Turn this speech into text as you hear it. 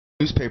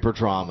Newspaper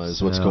drama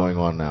is what's going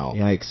on now.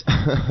 Yikes.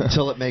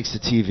 Until it makes a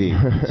TV.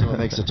 Until it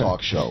makes a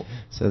talk show.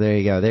 So there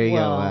you go. There you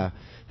go.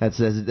 That's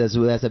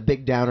a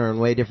big downer and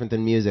way different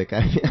than music.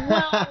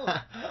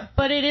 Well,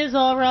 but it is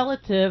all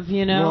relative,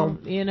 you know.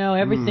 Well,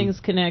 everything's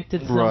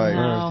connected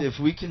somehow. Right. If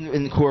we can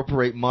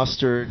incorporate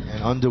mustard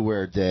and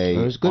underwear day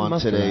on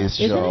today's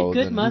show, isn't it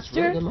good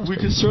mustard? We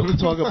can certainly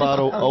talk about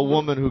a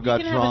woman who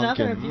got drunk. Have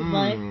another if you'd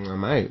like. I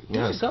might.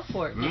 Yes. Go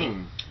for it.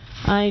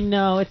 I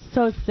know, it's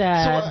so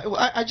sad. So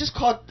I just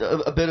caught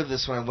a bit of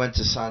this when I went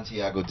to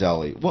Santiago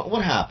Deli.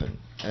 What happened?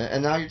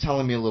 And now you're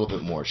telling me a little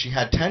bit more. She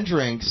had 10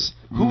 drinks.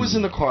 Who was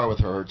in the car with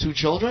her? Her 2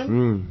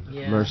 children?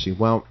 Mercy.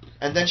 Well.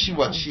 And then she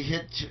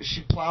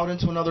she plowed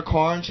into another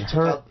car and she took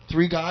out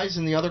 3 guys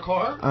in the other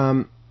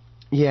car?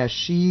 Yeah,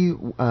 she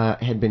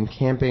had been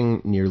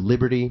camping near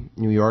Liberty,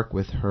 New York,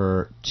 with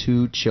her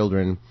 2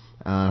 children.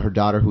 Her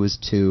daughter, who was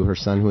 2, her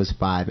son, who was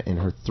 5, and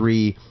her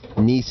 3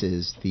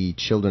 nieces, the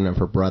children of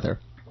her brother.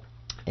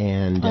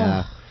 And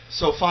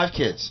so 5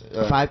 kids.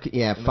 5 kids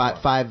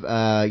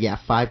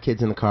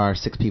in the car,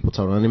 6 people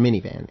total in a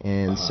minivan.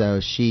 And so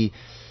she,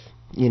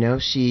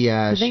 did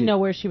they know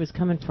where she was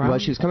coming from? Well,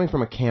 she was coming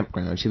from a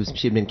campground.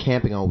 She'd been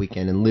camping all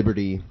weekend in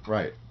Liberty,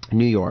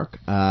 New York.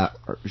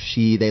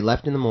 They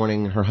left in the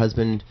morning. Her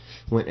husband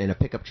went in a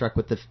pickup truck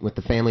with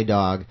the family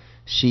dog.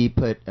 She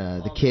put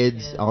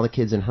all the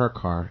kids in her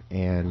car,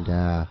 and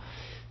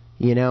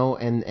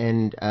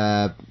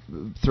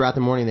throughout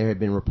the morning there had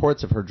been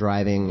reports of her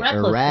driving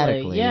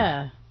erratically.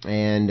 Yeah.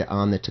 And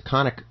on the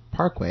Taconic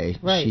Parkway,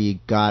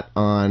 she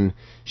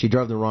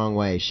drove the wrong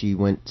way. She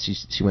went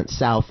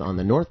south on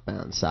the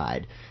northbound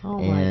side,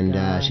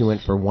 and she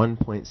went for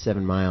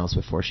 1.7 miles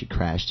before she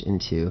crashed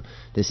into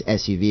this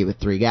SUV with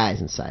 3 guys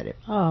inside it.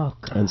 Oh,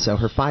 God. And so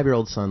her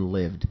 5-year-old son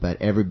lived,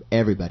 but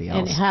everybody else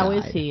And how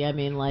died. is he? I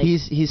mean, like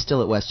he's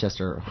still at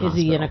Westchester Hospital. Is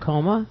he in a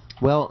coma?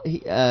 Well,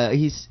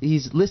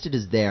 he's listed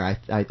as there.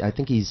 I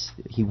think he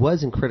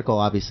was in critical,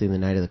 obviously, the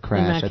night of the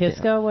crash. In Mount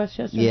Kisco,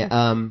 Westchester.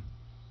 Yeah.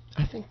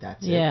 I think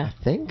that's it. I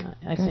think.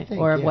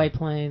 Or White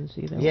Plains,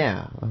 either.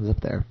 Yeah, I was up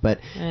there. But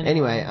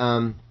anyway,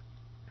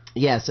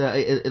 so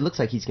it looks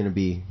like he's going to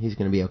be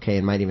okay,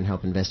 and might even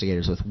help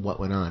investigators with what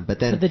went on. But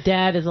then the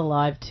dad is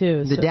alive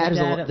too. The dad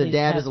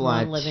is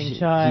alive. One living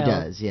child. He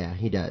does. Yeah,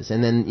 he does.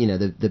 And then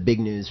the big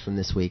news from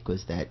this week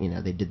was that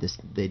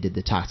they did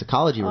the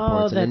toxicology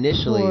reports, and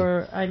initially.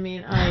 I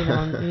don't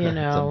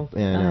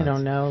I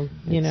don't know.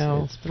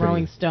 It's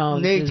throwing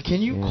stones. Nate,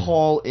 can you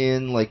call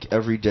in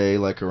every day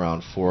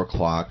around 4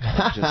 o'clock,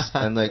 just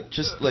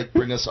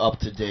bring us up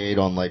to date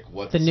on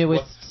what's the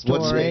newest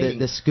story,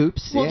 the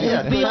scoops? Well, be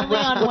only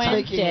on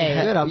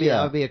Wednesday. Good.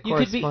 I'll be a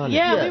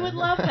correspondent. We would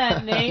love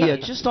that, Nate. Yeah,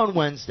 just on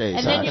Wednesdays.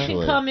 And then you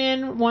can come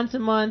in once a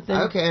month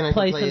and play some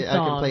songs. I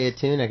can play a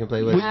tune. I can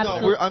play with.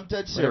 I'm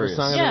dead serious.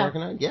 Song I've been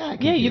working on. Yeah,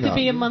 you could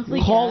be a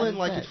monthly. Call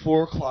in at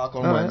 4 o'clock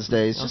on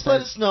Wednesdays. Just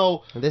let us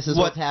know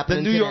what's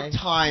happening. The New York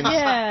Times,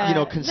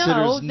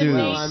 considers news.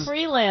 The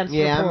freelance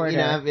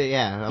reporter.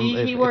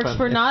 He works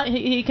for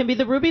He can be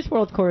the RewBee's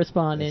World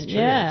correspondent.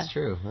 That's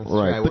true.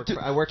 I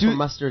work for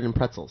Mustard and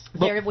Pretzels.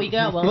 There we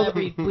go. Well,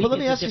 every week let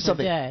me ask you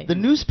something. Day. The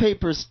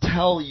newspapers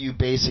tell you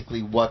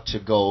basically what to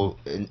go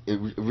and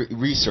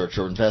research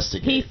or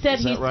investigate. He said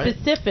he's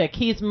specific.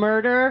 He's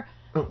murder.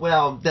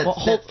 Well,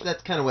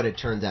 that's kind of what it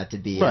turns out to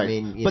be. Right. I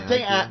mean, but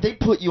they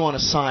put you on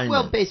assignment.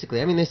 Well,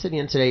 basically, they said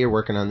today you're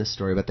working on this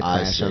story about the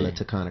crash on the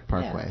Taconic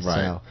Parkway.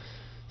 Yeah.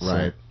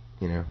 Right.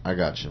 I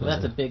got you. Well,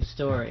 that's a big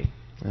story.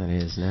 That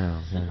is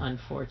now.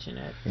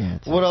 Unfortunate. Yeah,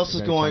 what else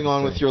is going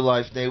on with your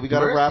life, Nate? We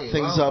got to wrap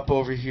things up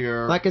over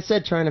here. Like I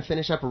said, trying to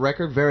finish up a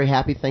record. Very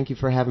happy. Thank you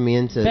for having me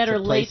in to Better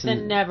late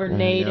than never,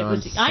 Nate.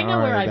 I know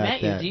where I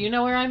met you. Do you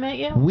know where I met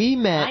you? We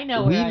met. I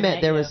know where I met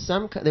you. There was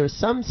some.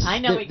 I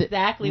know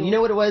exactly. You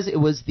know what it was? It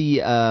was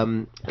the.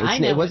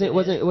 It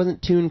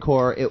wasn't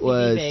TuneCore. It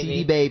was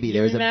CD Baby.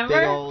 There was a big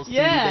old CD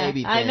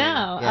Baby thing. I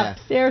know.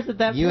 Upstairs at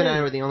that. You and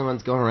I were the only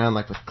ones going around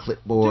with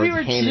clipboards. We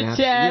were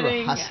chit-chatting. We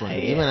were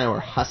hustling. You and I were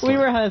hustling. We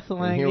were hustling.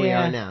 And here we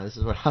are now. This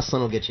is what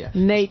hustling will get you.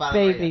 Nate,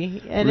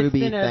 baby. And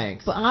Ruby,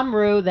 thanks. I'm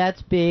Rue.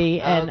 That's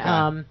B. And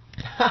I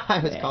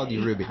was called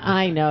you Ruby.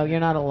 I know. You're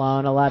not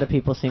alone. A lot of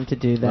people seem to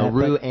do that. No,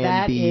 Rue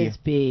and B. That is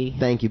B.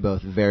 Thank you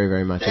both very,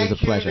 very much. It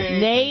was a pleasure.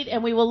 Nate,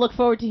 and we will look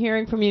forward to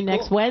hearing from you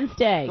next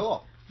Wednesday.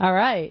 Cool. All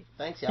right.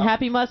 Thanks, y'all.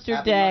 Happy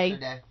Mustard Day.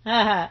 Happy Mustard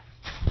Day.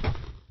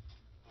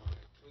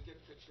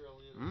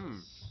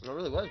 It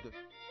really was good.